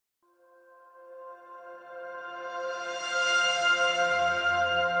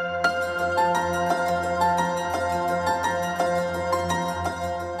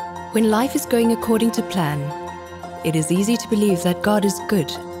When life is going according to plan, it is easy to believe that God is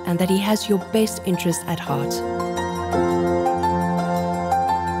good and that He has your best interest at heart.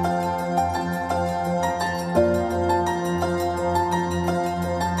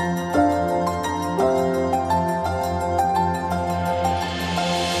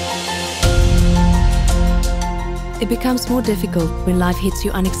 It becomes more difficult when life hits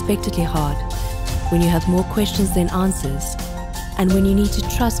you unexpectedly hard, when you have more questions than answers, and when you need to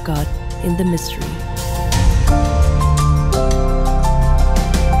trust God in the mystery.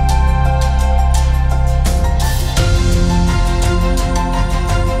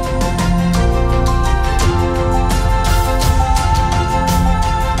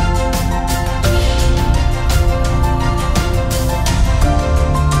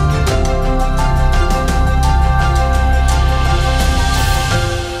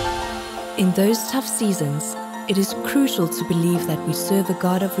 In those tough seasons, it is crucial to believe that we serve a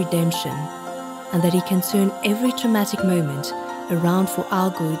God of redemption and that He can turn every traumatic moment around for our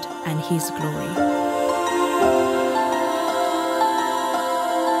good and His glory.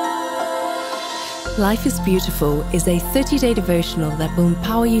 Life is Beautiful is a 30-day devotional that will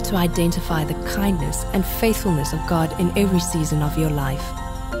empower you to identify the kindness and faithfulness of God in every season of your life.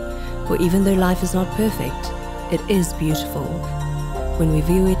 For even though life is not perfect, it is beautiful when we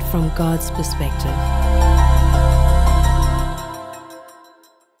view it from God's perspective.